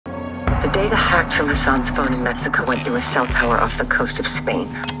The data hacked from Hassan's phone in Mexico went through a cell tower off the coast of Spain.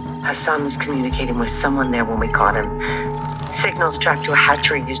 Hassan was communicating with someone there when we caught him. Signals tracked to a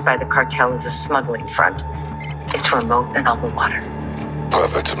hatchery used by the cartel as a smuggling front. It's remote and on the water.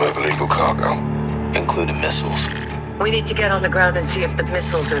 Perfect to move illegal cargo, including missiles. We need to get on the ground and see if the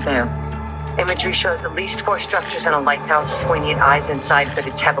missiles are there. Imagery shows at least 4 structures and a lighthouse. We need eyes inside, but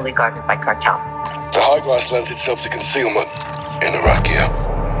it's heavily guarded by cartel. The high glass lends itself to concealment in Iraq here.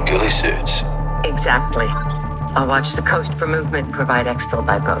 Ghillie suits. Exactly. I'll watch the coast for movement and provide exfil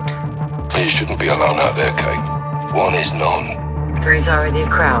by boat. You shouldn't be alone out there, Kate. 1 is none. 3's already a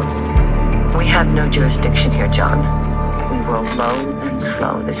crowd. We have no jurisdiction here, John. We roll low and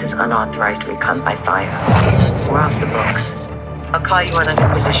slow. This is unauthorized recon by fire. We're off the books. I'll call you when I'm in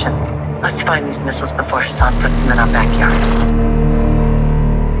position. Let's find these missiles before Hassan puts them in our backyard.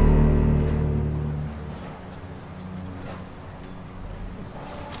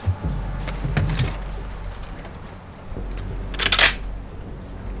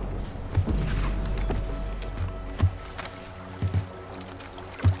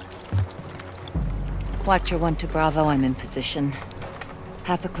 Watcher 1 to Bravo, I'm in position.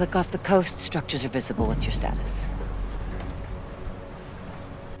 Half a click off the coast, structures are visible. What's your status?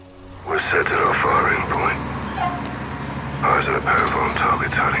 We're set at our firing point. Eyes on a pair of armed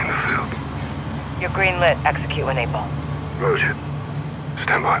targets hiding in the field. You're green lit. Execute when able. Roger.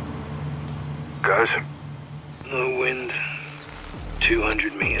 Stand by. Guys? Low wind.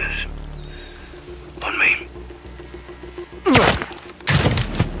 200 meters. On me.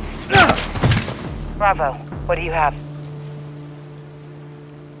 Bravo, what do you have?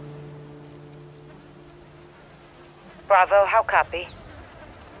 Bravo, how copy?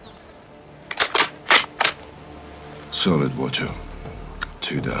 Solid, Watcher.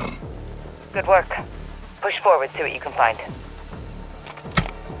 2 down. Good work. Push forward, see what you can find.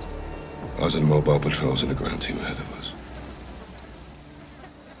 Eyes on mobile patrols and a ground team ahead of us.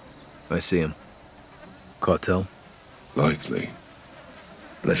 I see him. Cartel? Likely.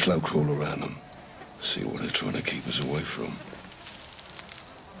 Let's slow crawl around them. See what they're trying to keep us away from.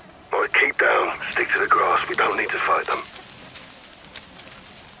 All right, keep down. Stick to the grass. We don't need to fight them.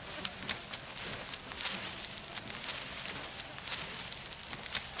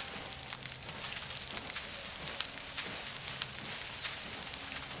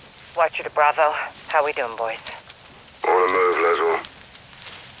 Watcher to Bravo. How we doing, boys? On the move, Laswell.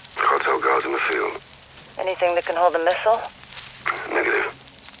 Cartel guards in the field. Anything that can hold a missile? Negative.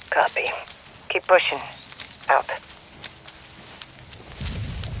 Copy. Keep pushing. Out.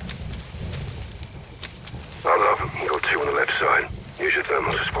 Hold up. You got 2 on the left side. Use your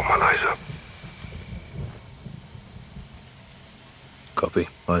thermals to spot my laser. Copy.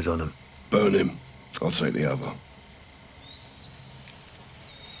 Eyes on him. Burn him. I'll take the other.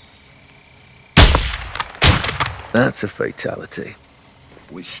 That's a fatality.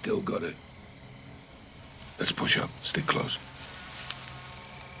 We still got it. Let's push up. Stick close.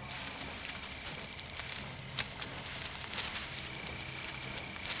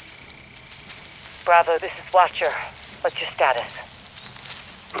 Bravo, this is Watcher. What's your status?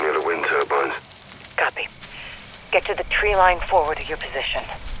 Near the wind turbines. Copy. Get to the tree line forward of your position.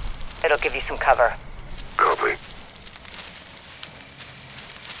 It'll give you some cover. Copy.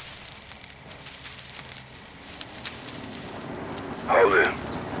 Hold it.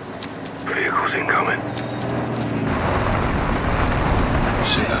 Vehicles incoming.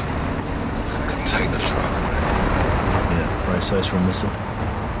 See that? Container truck. Yeah, right size for a missile.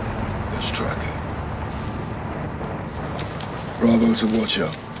 Let's track it. Bravo to Watcher.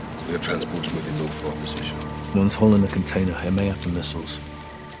 We have transports moving north for our position. One's holding a container. It may have the missiles.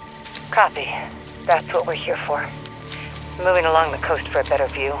 Copy. That's what we're here for. Moving along the coast for a better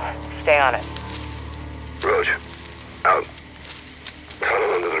view. Stay on it. Roger. Out.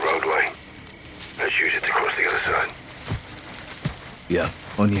 Tunnel under the roadway. Let's use it to cross the other side. Yeah,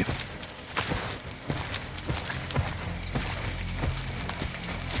 on you.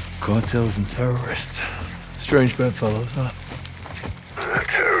 Cartels and terrorists. Strange bedfellows, huh?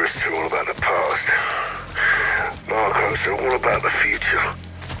 Terrorists are all about the past. Narcos are all about the future.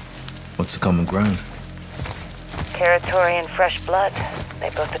 What's the common ground? Territory and fresh blood. They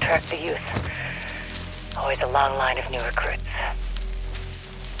both attract the youth. Always a long line of new recruits.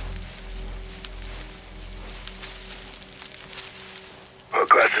 Our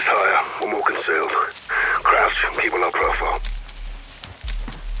glass is higher. We're more concealed. Crouch and keep a low profile.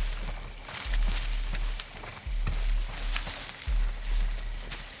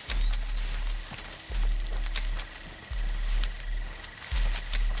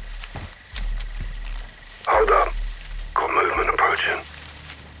 Hold up. Got movement approaching.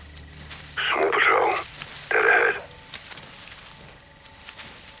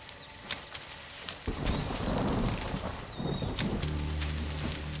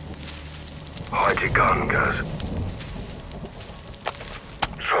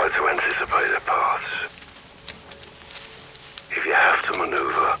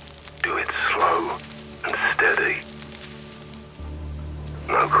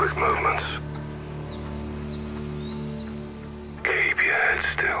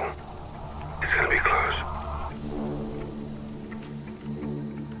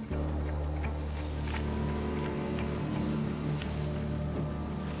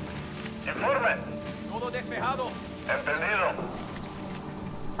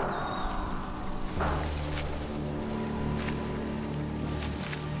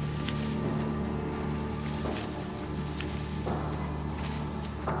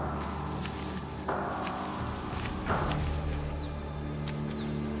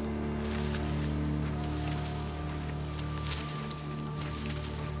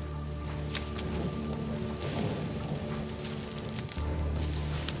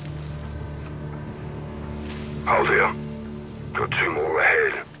 Hold here. Got 2 more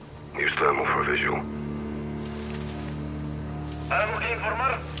ahead. Use thermal for a visual. ¿Algo que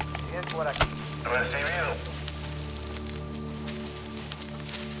informar? Bien por aquí. Recibido.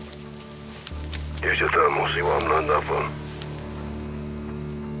 Use your thermal, see what I'm lined up on.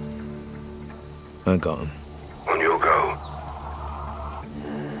 I got him. On your go.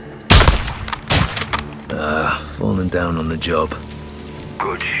 Falling down on the job.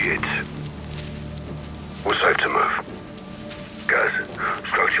 Good shit. We're safe to move. Guys,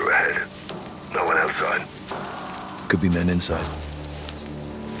 structure ahead. No one outside. Could be men inside.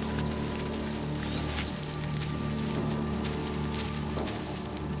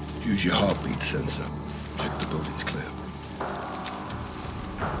 Use your heartbeat sensor. Check the building's clear.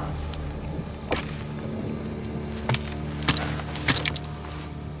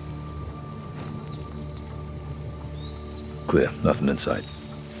 Clear. Nothing inside.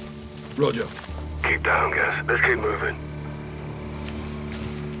 Roger. Keep down, guys. Let's keep moving.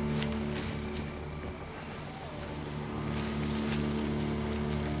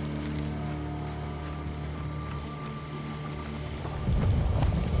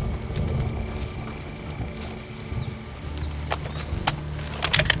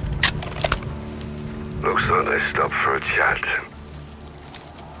 Looks like they stopped for a chat.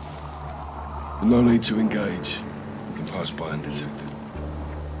 No need to engage. We can pass by undetected.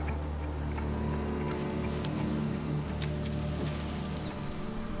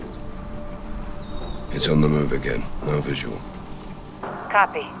 It's on the move again. No visual.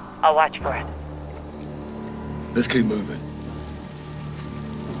 Copy. I'll watch for it. Let's keep moving.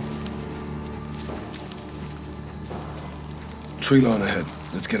 Tree line ahead.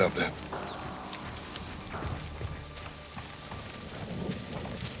 Let's get up there.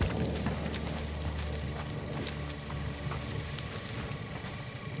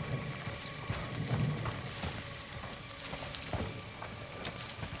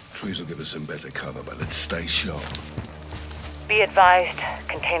 Trees will give us some better cover, but let's stay sharp. Be advised,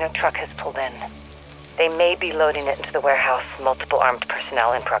 container truck has pulled in. They may be loading it into the warehouse. Multiple armed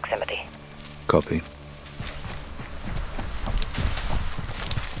personnel in proximity. Copy.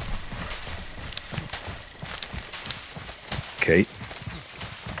 Kate?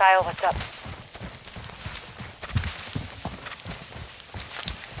 Kyle, what's up?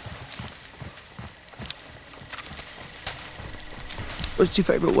 What's your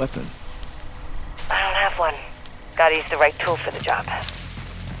favorite weapon? I don't have one. Gotta use the right tool for the job.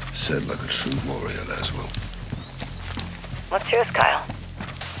 Said like a true warrior, Laswell. What's yours, Kyle?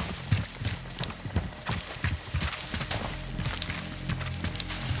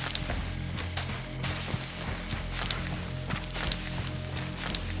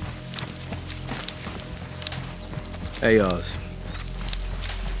 ARs.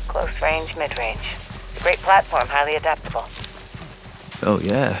 Close range, mid-range. Great platform, highly adaptable. Oh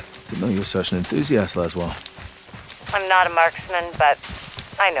yeah. Didn't know you were such an enthusiast, Laswell. I'm not a marksman, but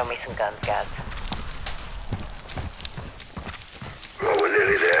I know me some guns, Gaz. Well, we're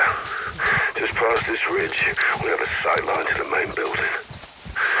nearly there. Just past this ridge, we have a sight line to the main building.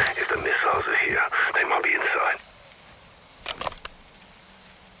 If the missiles are here, they might be inside.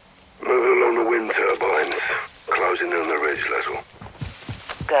 Moving along the wind turbines. Closing in on the ridge, Laswell.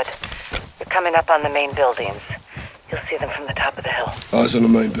 Good. You're coming up on the main buildings. You'll see them from the top of the hill. Eyes on the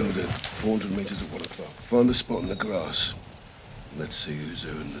main building. 400 meters at 1 o'clock. Find a spot in the grass. Let's see who's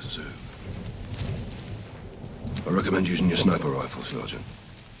who in the zoo. I recommend using your sniper rifle, Sergeant.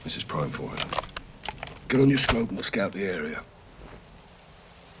 This is prime for it. Get on your scope and scout the area.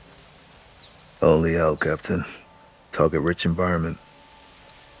 Holy hell, Captain. Target-rich environment.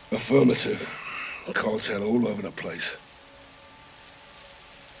 Affirmative. Cartel all over the place.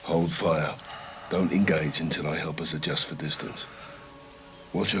 Hold fire. Don't engage until I help us adjust for distance.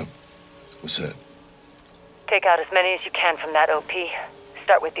 Watch up. What's that? Take out as many as you can from that OP.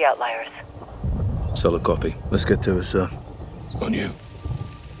 Start with the outliers. Solid copy. Let's get to it, sir. On you.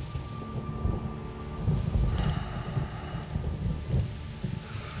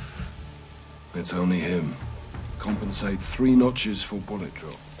 It's only him. Compensate 3 notches for bullet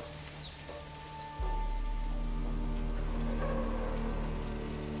drop.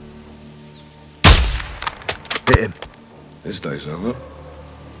 Hit him. This day's over.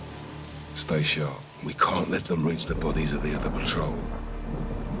 Stay sharp. We can't let them reach the bodies of the other patrol.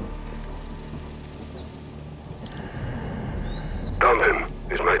 Dump him.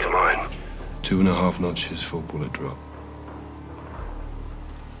 His mate's mine. 2.5 notches for bullet drop.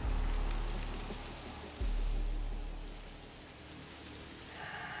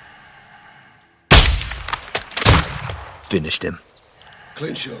 Finished him.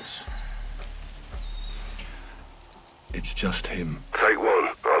 Clean shots. It's just him. Take one,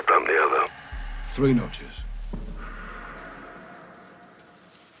 I'll dump the other. 3 notches.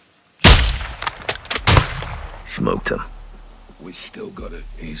 Smoked him. We still got it.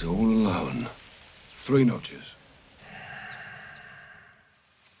 He's all alone. 3 notches.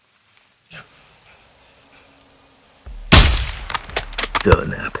 Dirt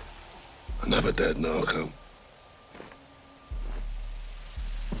nap. Another dead narco.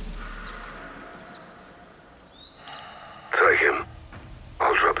 Take him.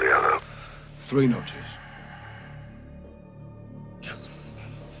 I'll drop the other. 3 notches.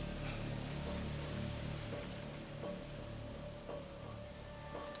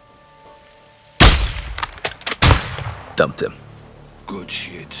 Dumped him. Good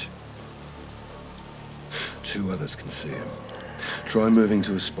shit. 2 others can see him. Try moving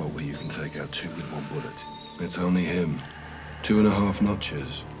to a spot where you can take out 2 with 1 bullet. It's only him. 2.5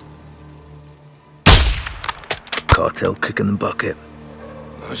 notches. Cartel kicking the bucket.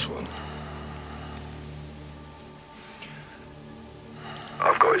 Nice one.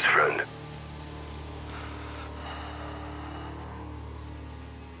 I've got his friend.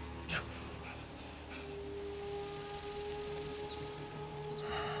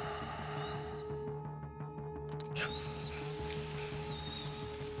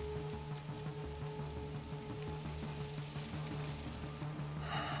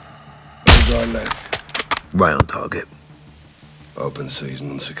 Guy left. Right on target. Open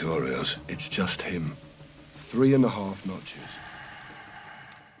season on Sicarios. It's just him. 3.5 notches.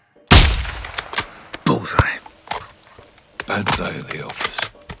 Bullseye. Bad day at the office.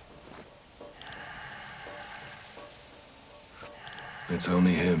 It's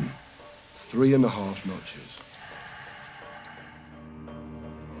only him. 3.5 notches.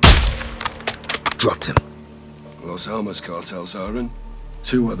 Dropped him. Los Alamos cartel siren.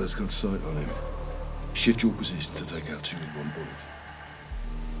 2 others got sight on him. Shift your position to take out 2 with 1 bullet.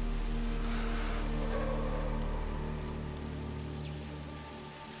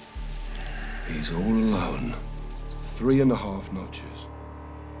 He's all alone. 3.5 notches.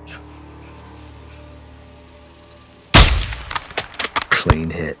 Clean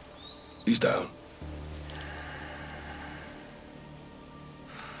hit. He's down.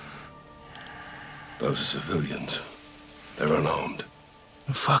 Those are civilians. They're unarmed.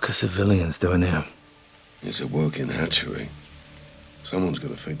 The fuck are civilians doing here? It's a working hatchery. Someone's got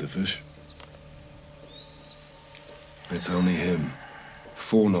to feed the fish. It's only him.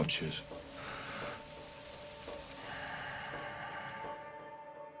 4 notches.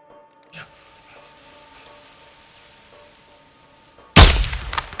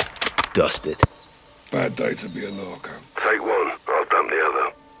 Dusted. Bad day to be a narco. Take one, I'll dump the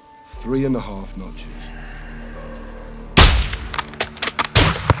other. 3.5 notches.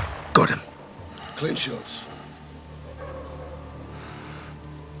 Got him. Clean shots.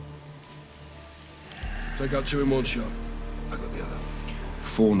 Take out 2 in 1 shot. I got the other.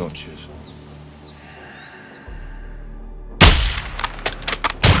 4 notches.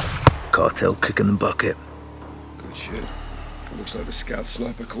 Cartel kicking the bucket. Good shit. Looks like the scout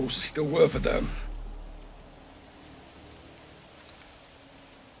sniper course is still worth a damn.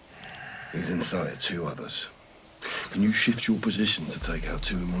 He's inside 2 others. Can you shift your position to take out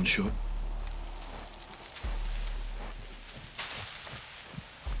 2 in 1 shot?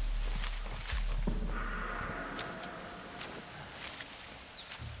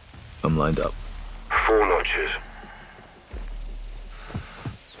 I'm lined up. 4 notches.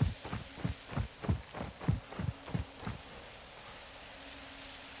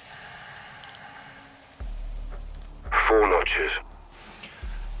 Notches.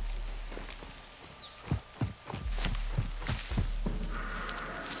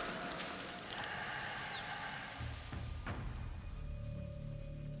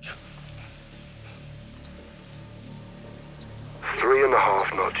 Three and a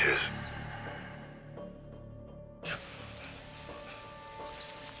half notches.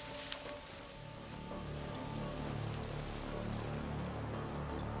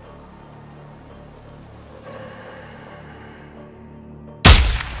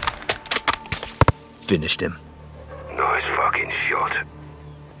 Finished him. Nice fucking shot.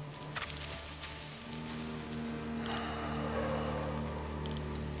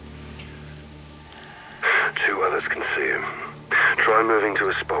 Two others can see him. Try moving to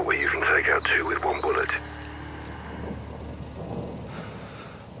a spot where you can take out 2 with 1 bullet.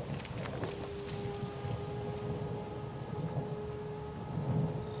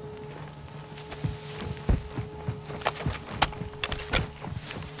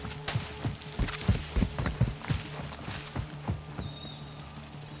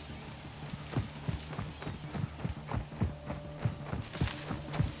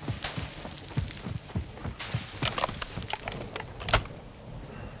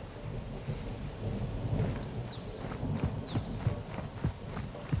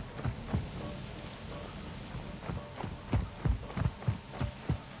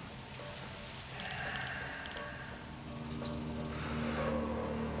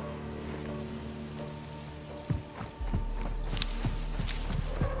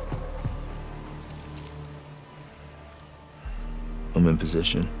 I'm in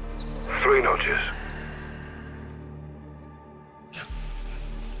position. 3 notches.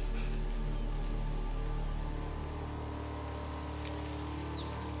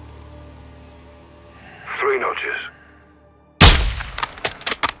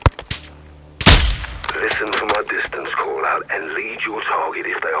 Listen for my distance call out and lead your target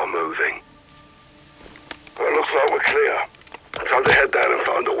if they are moving. Well, looks like we're clear. Time to head down and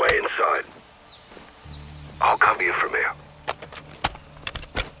find a way inside. I'll cover you from here.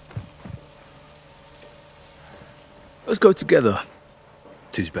 Let's go together.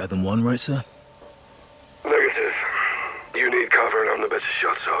 Two's better than one, right, sir? Negative. You need cover and I'm the better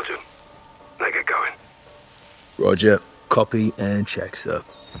shot, Sergeant. Now get going. Roger. Copy and check, sir.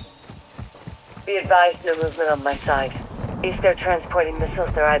 Be advised, no movement on my side. If they're transporting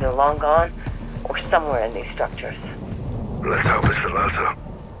missiles, they're either long gone or somewhere in these structures. Let's hope it's the latter.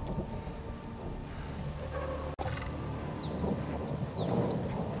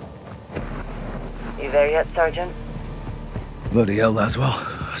 You there yet, Sergeant? Bloody hell,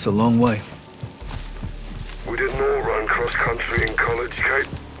 Laswell. It's a long way. We didn't all run cross-country in college, Kate.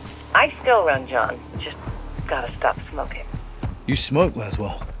 I still run, John. Just gotta stop smoking. You smoke,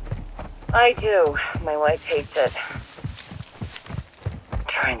 Laswell. I do. My wife hates it.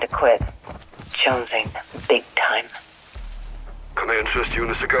 Trying to quit. Jonesing big time. Can I interest you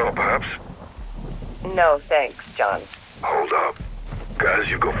in a cigar, perhaps? No, thanks, John. Hold up. Guys,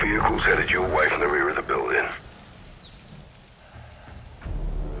 you've got vehicles headed your way from the rear of the building.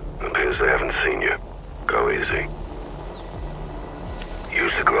 It appears they haven't seen you. Go easy.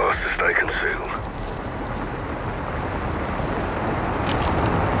 Use the glass to stay concealed.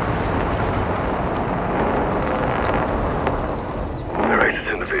 There are aces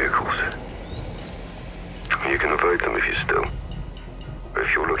in the vehicles. You can evade them if you're still.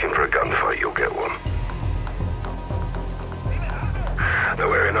 If you're looking for a gunfight, you'll get one. They're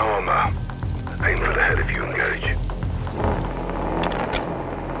wearing armor. Aim for the head if you engage.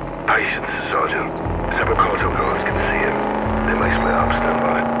 Patience, Sergeant. Several cartel guards can see him. They may split up. Stand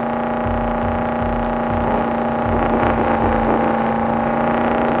by.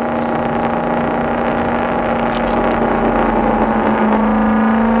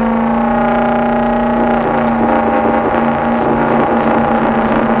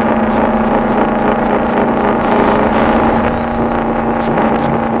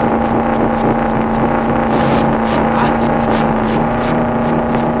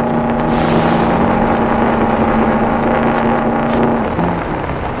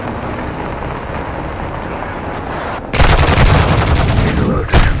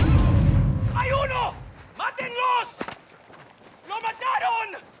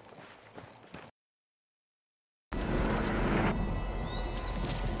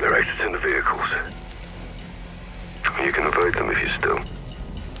 There are aces in the vehicles. You can evade them if you're still.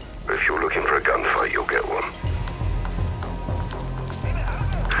 If you're looking for a gunfight, you'll get one.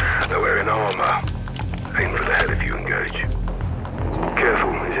 They're wearing armor. Aim for the head if you engage.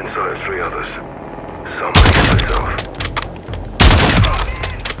 Careful, he's inside of 3 others. Some may split off.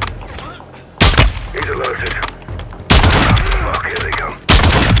 He's alerted. Fuck, here they come.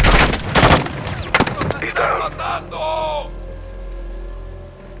 He's down.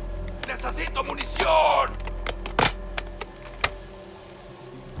 ¡Necesito munición!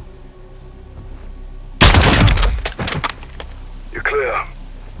 You're clear.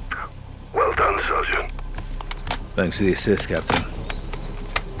 Well done, Sergeant. Thanks for the assist, Captain.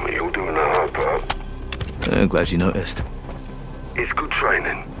 You're doing the hard part. I'm glad you noticed. It's good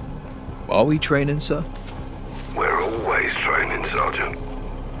training. Are we training, sir? We're always training, Sergeant.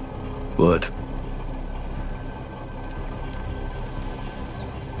 Word.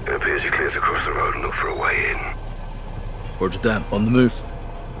 It appears you cleared across the road and look for a way in. Roger that. On the move.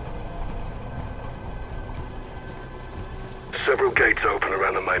 Several gates open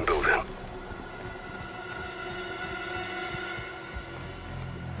around the main building.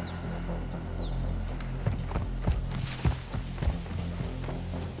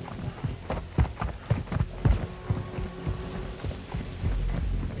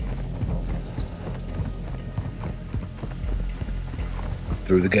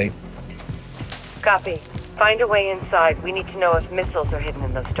 Through the gate. Copy. Find a way inside. We need to know if missiles are hidden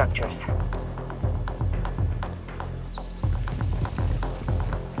in those structures.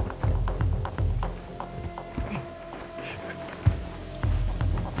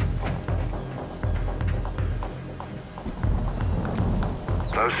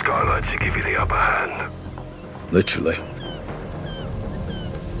 Those skylights should give you the upper hand. Literally.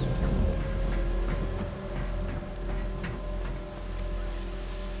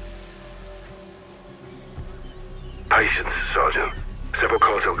 Patience, Sergeant. Several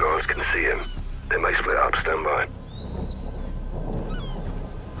cartel guards can see him. They may split up. Stand by.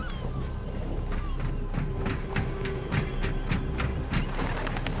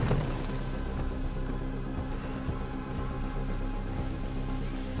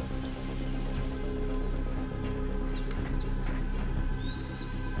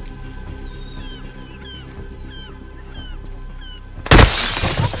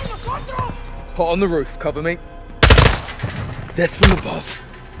 Hot on the roof, cover me. Death from above.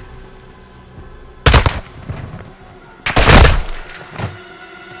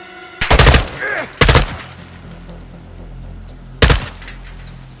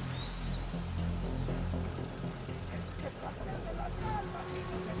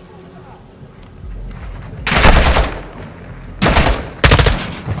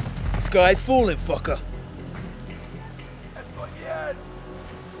 Sky's falling, fucker.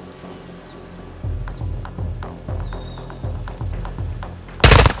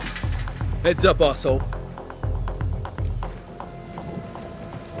 Heads up, arsehole.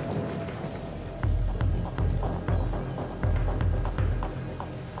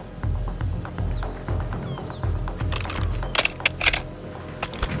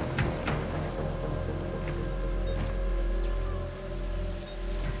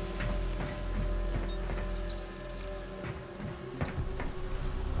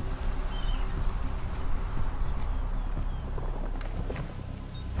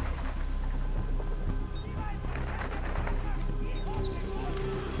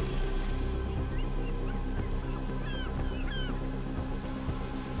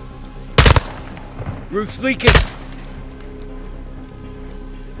 Roof's leaking!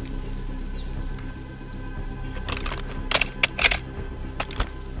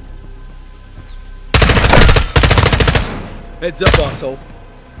 Heads up, arsehole.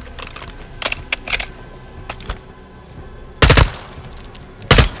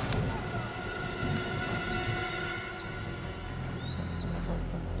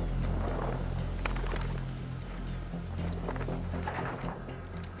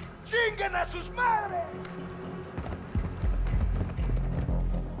 ¡Chinguen a sus madres!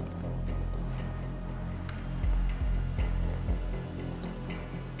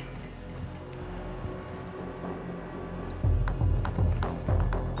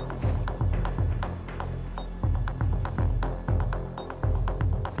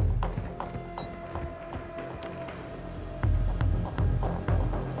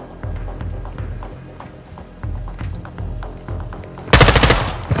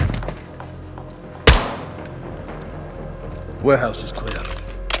 Warehouse is clear.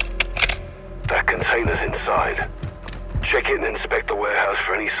 That container's inside. Check it and inspect the warehouse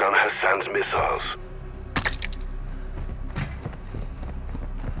for any Son Hassan's missiles.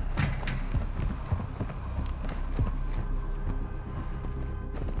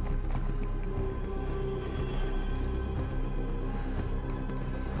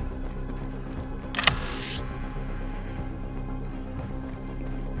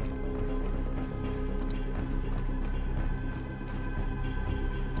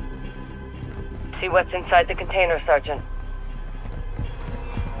 See what's inside the container, Sergeant.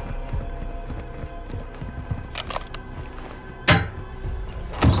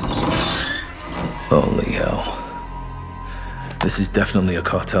 Holy hell. This is definitely a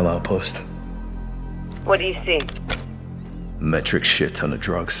cartel outpost. What do you see? Metric shit ton of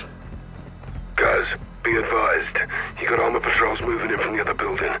drugs. Guys, be advised. You got armor patrols moving in from the other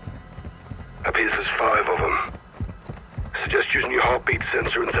building. Appears there's 5 of them. Suggest using your heartbeat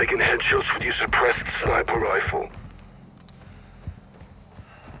sensor and taking headshots with your suppressed sniper rifle.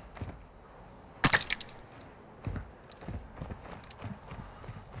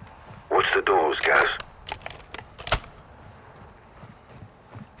 Watch the doors, guys.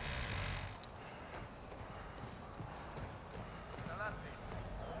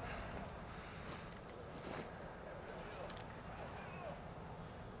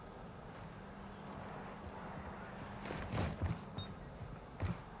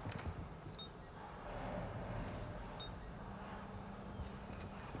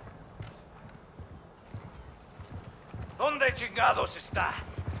 ¿Dónde chingados está?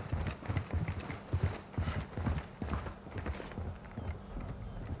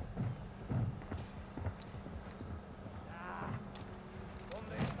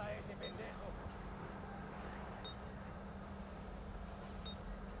 ¿Dónde está ese pendejo?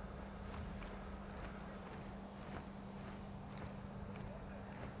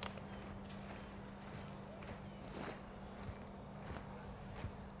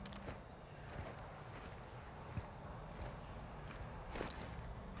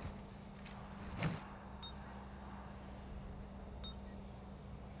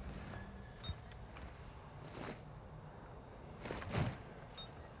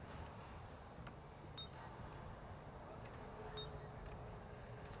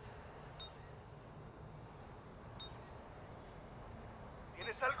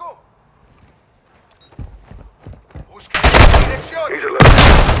 algo? Busquen esa dirección. He's alert.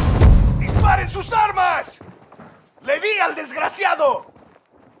 ¡Disparen sus armas! ¡Le di al desgraciado!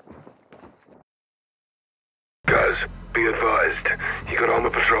 Guys, be advised. You got armor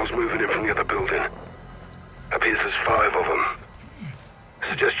patrols moving in from the other building. Appears there's 5 of them.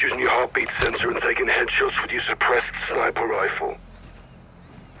 Suggest using your heartbeat sensor and taking headshots with your suppressed sniper rifle.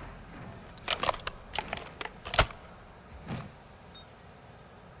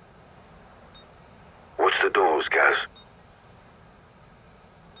 Watch the doors, Gaz.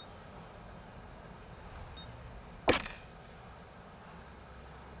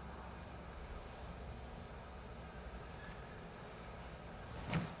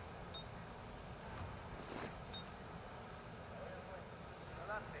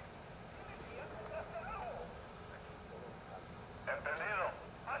 Entendido.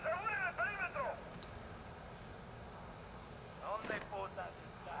 ¡Aseguren el perímetro! ¿Dónde putas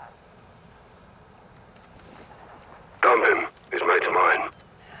están? Dump him. His mate's mine.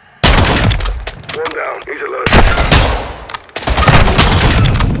 One down. He's alert.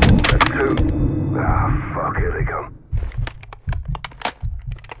 That's 2. Ah, fuck. Here they come.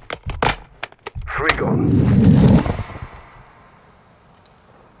 3 gone.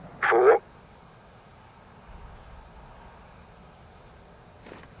 4.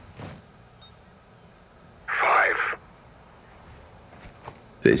 5.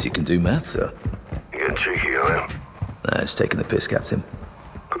 Piss you can do math, sir. You getting cheeky, I am. Nah, it's taking the piss, Captain.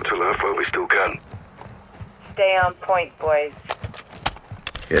 Good to laugh while we still can. Stay on point, boys.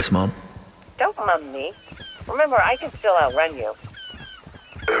 Yes, Mom? Don't mum me. Remember, I can still outrun you.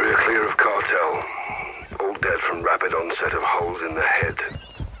 Area clear of cartel. All dead from rapid onset of holes in the head.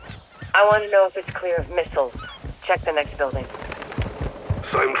 I want to know if it's clear of missiles. Check the next building.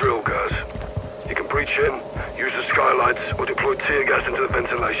 Same drill, guys. You can breach in, use the skylights, or deploy tear gas into the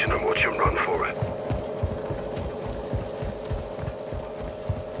ventilation and watch them run for it.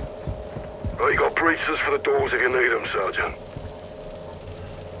 Right, you got breachers for the doors if you need them, Sergeant.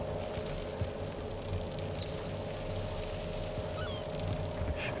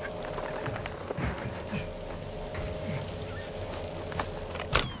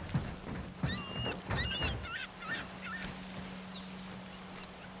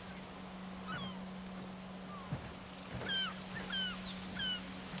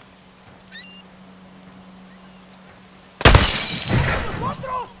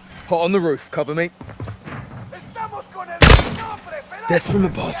 Hot on the roof, cover me. ¡Estamos con el nombre, pedazo Death from de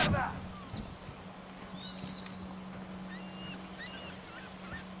above. mierda!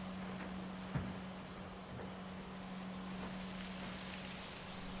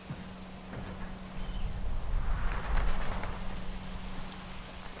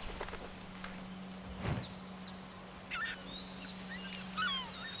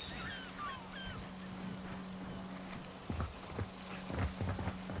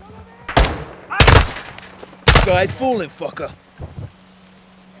 Guy's falling, fucker.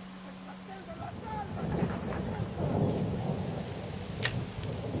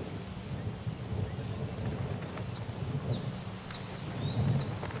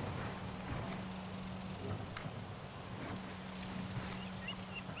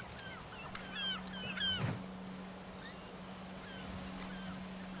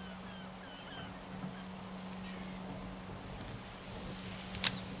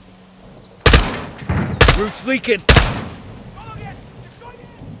 Roof's leaking. ¡Todo bien! ¡Estoy bien!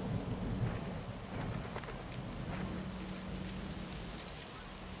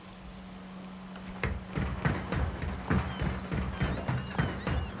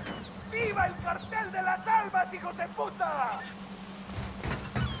 ¡Viva el cartel de las almas, hijos de puta!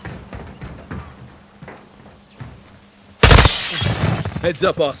 Heads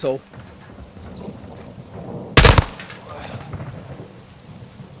up, arsehole.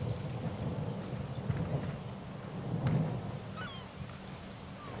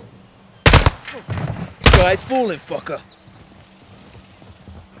 Guy's falling, fucker.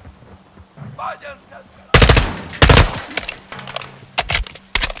 ¡Váyanse al carajo!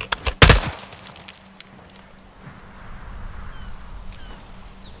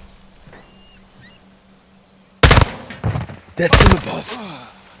 Death from above.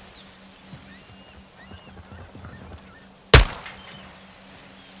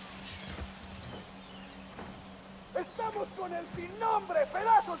 ¡Estamos con el sin nombre,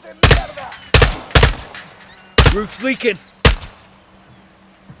 pedazos de mierda! Roof's leaking.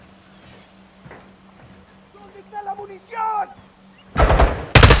 ¿Dónde está la munición?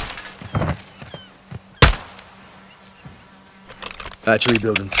 Battery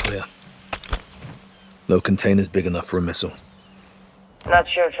building's clear. No container's big enough for a missile. Not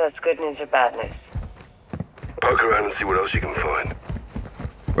sure if that's good news or bad news. Poke around and see what else you can find.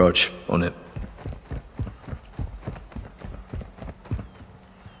 Rog, on it.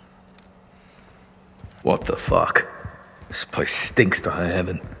 What the fuck? This place stinks to high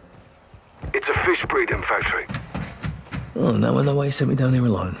heaven. It's a fish breeding factory. Oh, no wonder why you sent me down here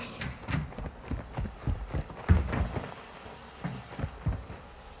alone.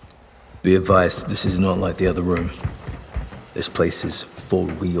 Be advised, this is not like the other room. This place is for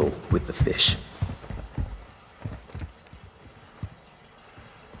real with the fish.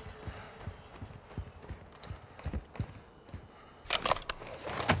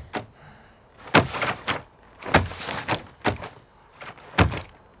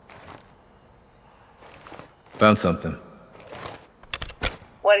 Found something.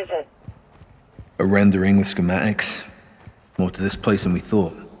 What is it? A rendering with schematics. More to this place than we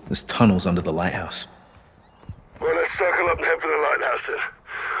thought. There's tunnels under the lighthouse. Well, let's circle up and head for the lighthouse then.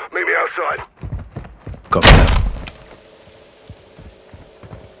 Meet me outside. Copy that.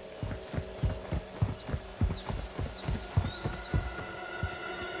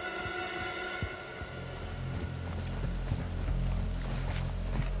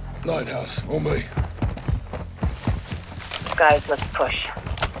 Lighthouse, on me. Guys, let's push.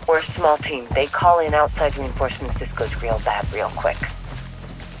 We're a small team. They call in outside reinforcements. This goes real bad real quick.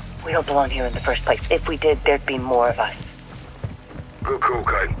 We don't belong here in the first place. If we did, there'd be more of us. Good call,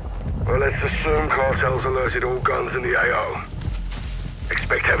 Kate. Well, let's assume cartels alerted all guns in the AO.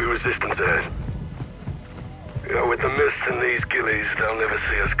 Expect heavy resistance ahead. You know, with the mist and these gillies, they'll never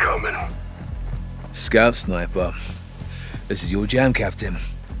see us coming. Scout sniper. This is your jam, Captain.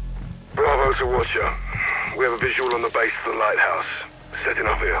 Bravo to Watcher. We have a visual on the base of the lighthouse. Setting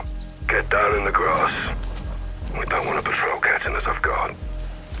up here. Get down in the grass. We don't want a patrol catching us off guard.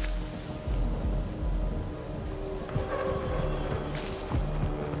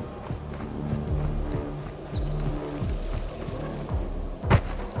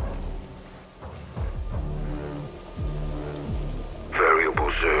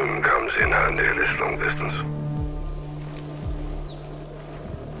 Variable zoom comes in handy at this long distance.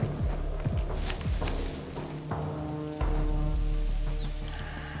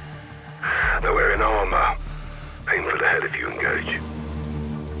 They're wearing armor. Aim for the head if you engage.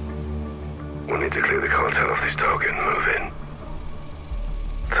 We'll need to clear the cartel off this target and move in.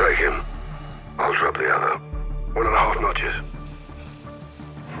 Take him. I'll drop the other. 1.5 notches.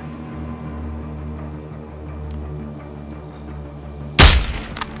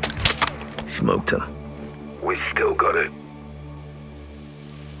 Smoked him. We still got it.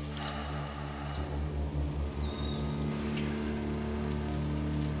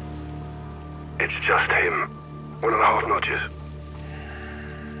 It's just him. 1.5 notches.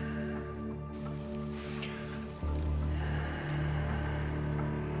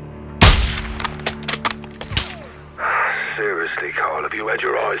 Seriously, Carl, have you had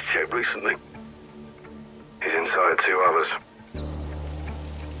your eyes checked recently? He's inside 2 others.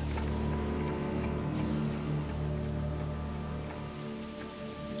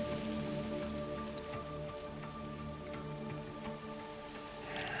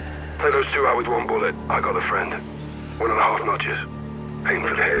 Take those 2 out with 1 bullet. I got a friend. 1.5 notches. Aim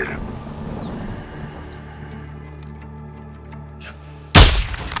for the head.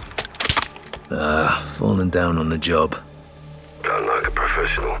 Falling down on the job. Done like a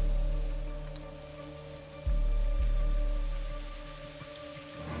professional.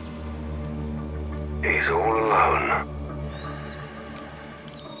 He's all alone.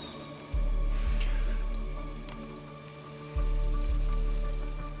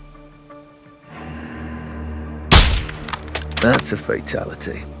 That's a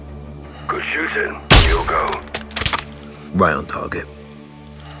fatality. Good shooting. You'll go. Right on target.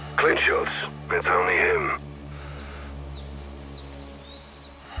 Clean shots. It's only him.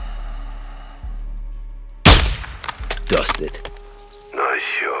 Dusted. Nice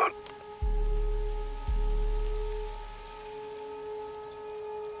shot.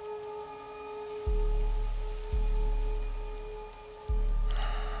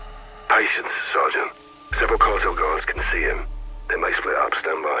 Patience, Sergeant. Several cartel guards can see him. They may split up.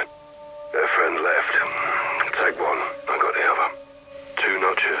 Stand by. Their friend left. Take 1. I got the other. 2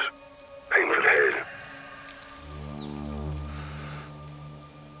 notches. Aim for the head.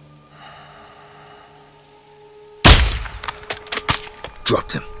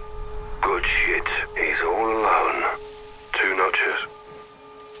 Dropped him. Good shit. He's all alone. 2 notches.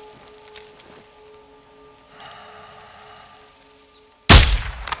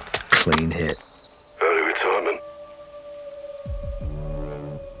 Clean hit. Early retirement.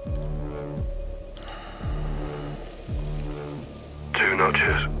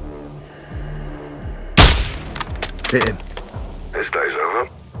 Hit him. This day's over.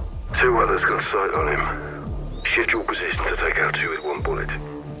 2 others got sight on him. Shift your position to take out 2 with 1 bullet.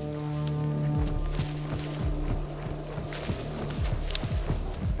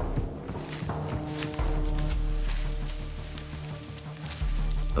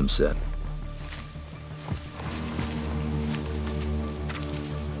 I'm set.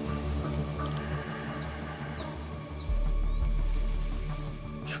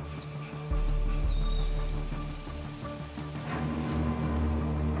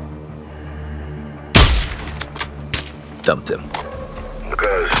 Dumped him.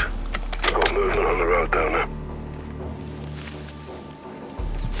 Guys, we've got movement on the road down there.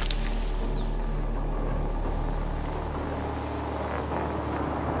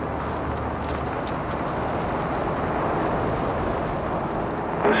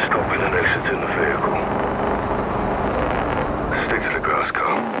 We're stopping and exiting the vehicle. Stick to the grass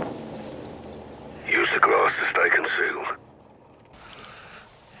car. Use the grass to stay concealed.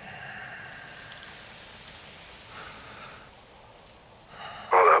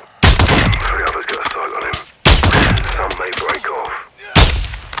 Hold up. 3 others got a sight on him. Some may break off.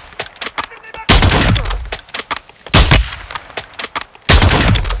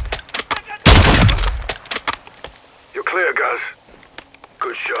 You're clear, guys.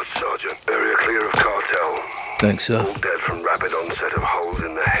 Good shot, Sergeant. Area clear of cartel. Thanks, sir. All dead from rapid onset of holes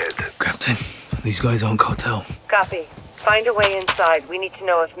in the head. Captain, these guys aren't cartel. Copy. Find a way inside. We need to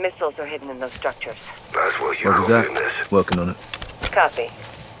know if missiles are hidden in those structures. That's what you Roger call in that. this. Working on it. Copy.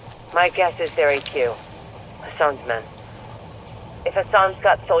 My guess is they're AQ. Hassan's men. If Hassan's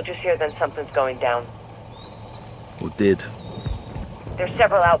got soldiers here, then something's going down. Or did. There's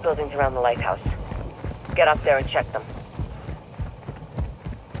several outbuildings around the lighthouse. Get up there and check them.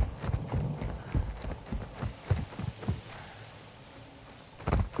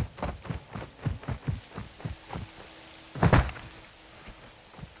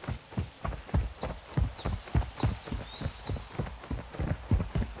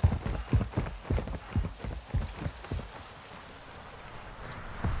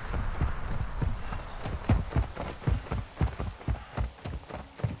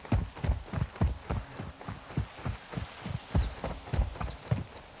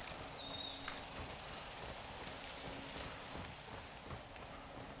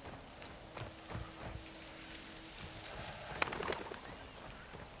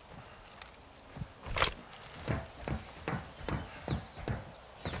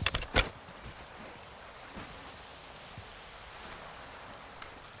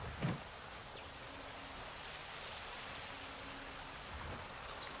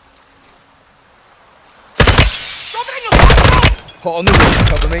 Hot on the roof,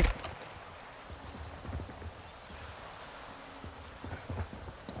 cover me.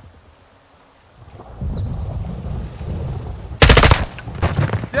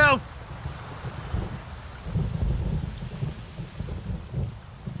 Down!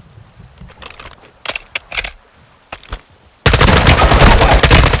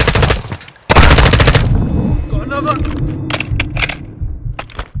 Got another!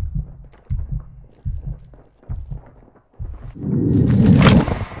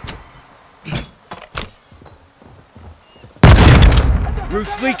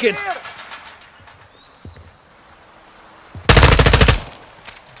 Roof's leaking.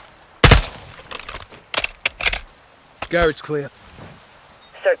 Garage clear.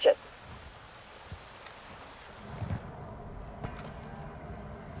 Search it.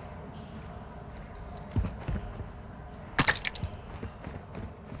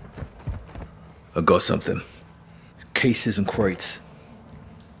 I got something. Cases and crates.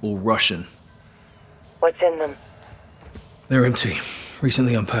 All Russian. What's in them? They're empty.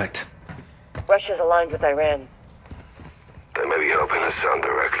 Recently unpacked. Russia's aligned with Iran. They may be helping Hassan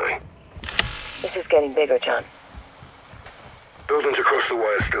directly. This is getting bigger, John. Buildings across the way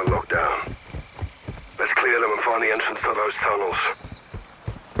are still locked down. Let's clear them and find the entrance to those tunnels.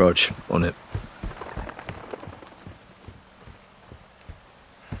 Rog, on it.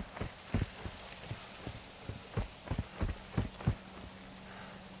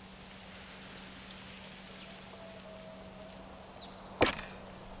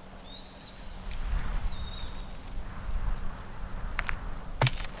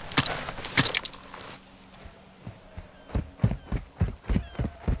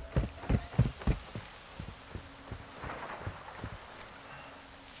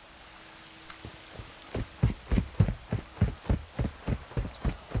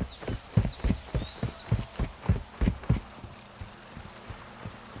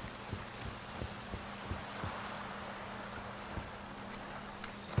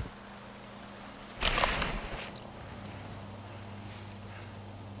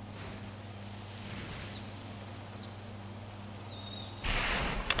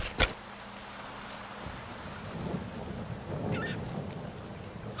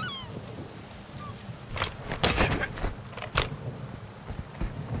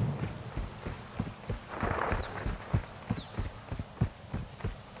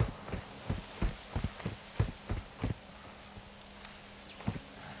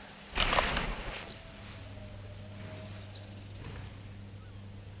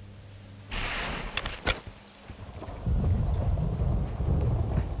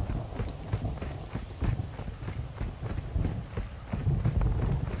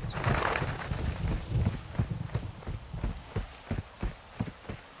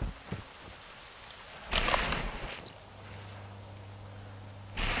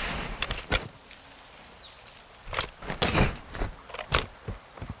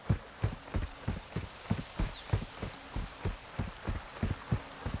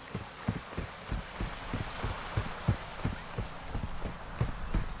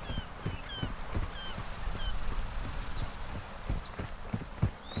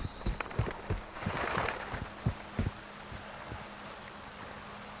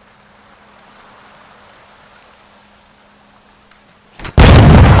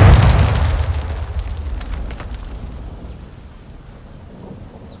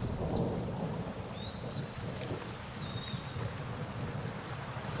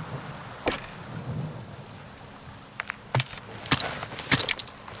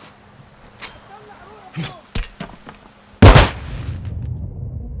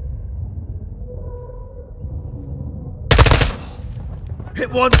 Hit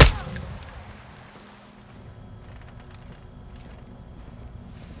one!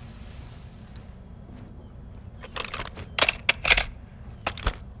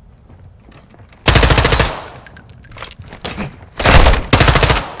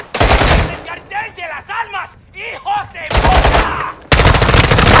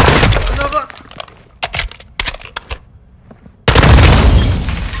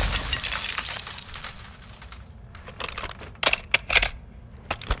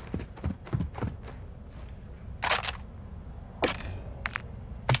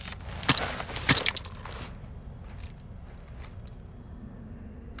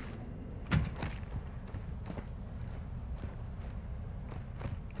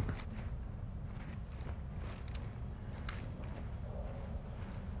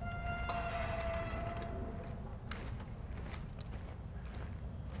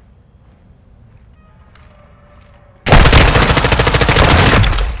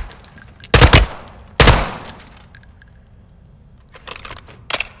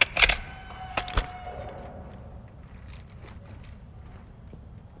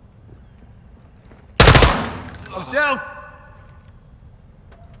 Down!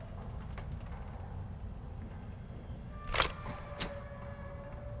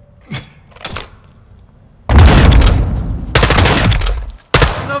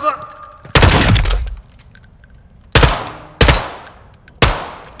 Another!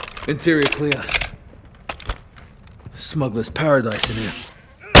 Interior clear. Smuggler's paradise in here.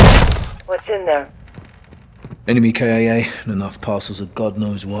 What's in there? Enemy KIA and enough parcels of God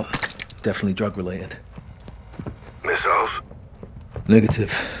knows what. Definitely drug related. Missiles?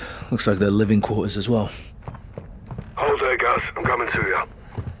 Negative. Looks like they're living quarters as well. Hold there, Gus. I'm coming to you.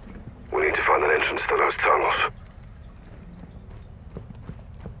 We need to find an entrance to those tunnels.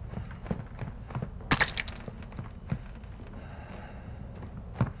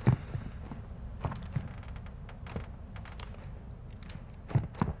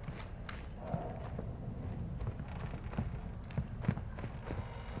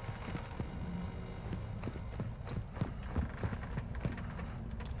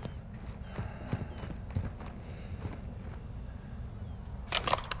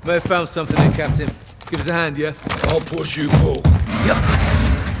 May have found something here, Captain. Give us a hand, yeah? I'll push you, Paul.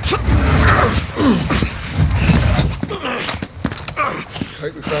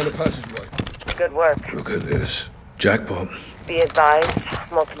 Kate, we found a passageway. Good work. Look at this. Jackpot. Be advised,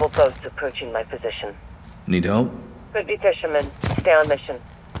 multiple boats approaching my position. Need help? Could be fishermen. Stay on mission.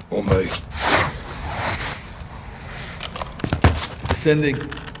 On me. Descending.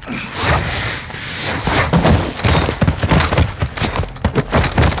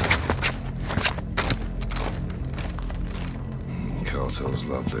 Cartels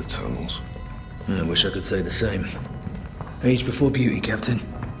love their tunnels. I wish I could say the same. Age before beauty, Captain.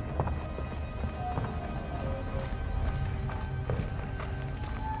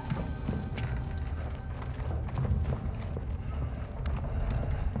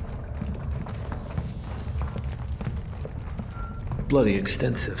 Bloody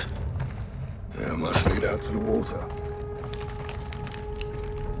extensive. Yeah, must lead out to the water.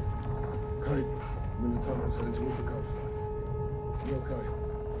 Kate, I'm in the tunnels heading towards the coastline. You okay?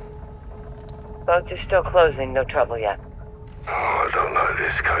 Boats are still closing, no trouble yet. Oh, I don't know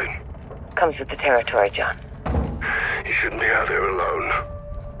this, Kate. Comes with the territory, John. You shouldn't be out there alone.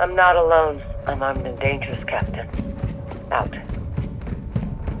 I'm not alone. I'm armed and dangerous, Captain. Out.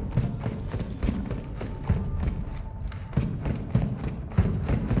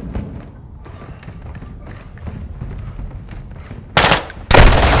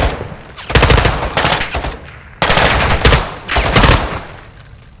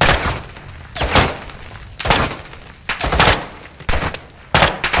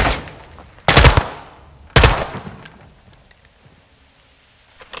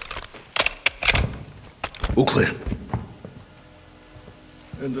 All clear.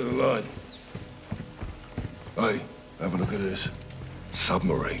 End of the line. Hey, have a look at this.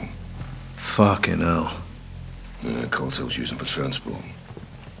 Submarine. Fucking hell. Yeah, cartels use them for transport.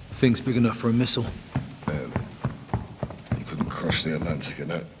 Thing's big enough for a missile. You couldn't cross the Atlantic in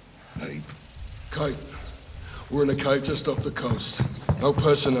that. Hey, Kate, we're in a cave just off the coast. No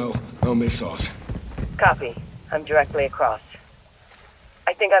personnel, no missiles. Copy. I'm directly across.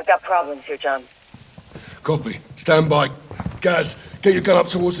 I think I've got problems here, John. Copy. Stand by. Gaz, get your gun up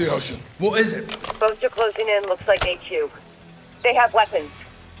towards the ocean. What is it? Boats are closing in, looks like HQ. They have weapons.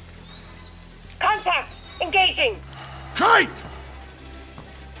 Contact! Engaging! Kate!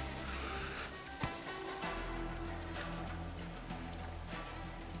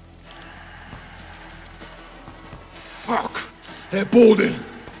 Fuck! They're boarding.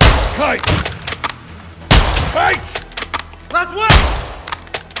 Kate! Kate! Last way!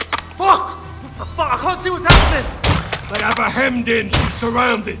 Fuck! What the fuck? I can't see what's happening! They have her hemmed in. She's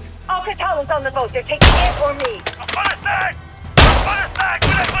surrounded. All Catalans on the boat. They're taking it or me.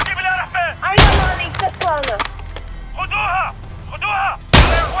 أنا مالي تسوانا. خدوها خدوها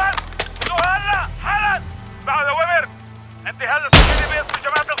يا اخوان خدوها هلا حالا بعد اوامر انت هلا سجلي باسم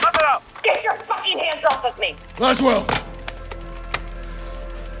جماعة الخطرة. Get your fucking hands off of me. Laswell!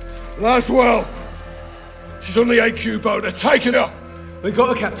 Laswell! She's on the AQ boat. They're taking her. They got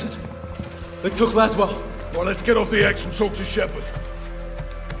her, Captain. They took Laswell. Well, let's get off the X and talk to Shepard.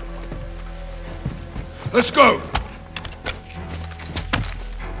 Let's go!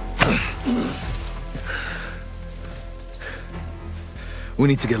 We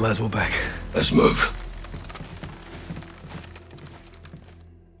need to get Laswell back. Let's move.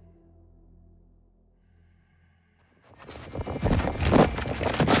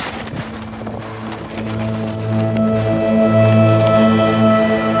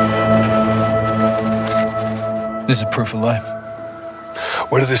 This is proof of life.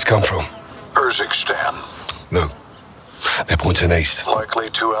 Where did this come from? Urzikstan. No. They're pointing east. Likely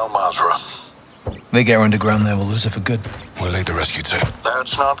to Al Mazrah. They get her underground there, we'll lose her for good. We'll lead the rescue team.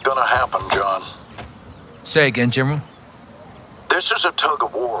 That's not gonna happen, John. Say again, General. This is a tug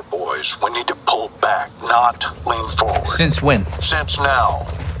of war, boys. We need to pull back, not lean forward. Since when? Since now.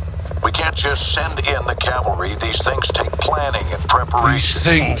 We can't just send in the cavalry. These things take planning and preparation. These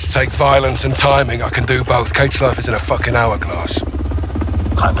things take violence and timing. I can do both. Kate's life is in a fucking hourglass.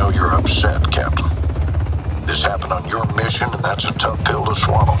 I know you're upset, Captain. This happened on your mission, and that's a tough pill to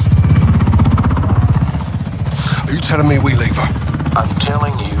swallow. Are you telling me we leave her? I'm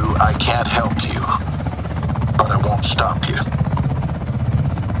telling you I can't help you, but I won't stop you.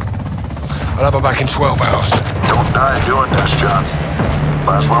 I'll have her back in 12 hours. Don't die doing this, John.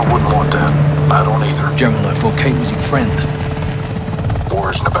 Laswell wouldn't want that. I don't either. General, I thought Kate was your friend.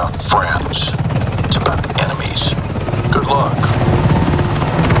 War isn't about friends. It's about enemies. Good luck.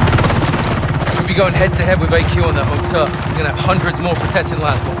 We'll be going head-to-head with AQ on that motor. We're gonna have hundreds more protecting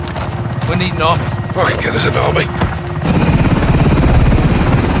Laswell. We need an army. Fucking get us an army.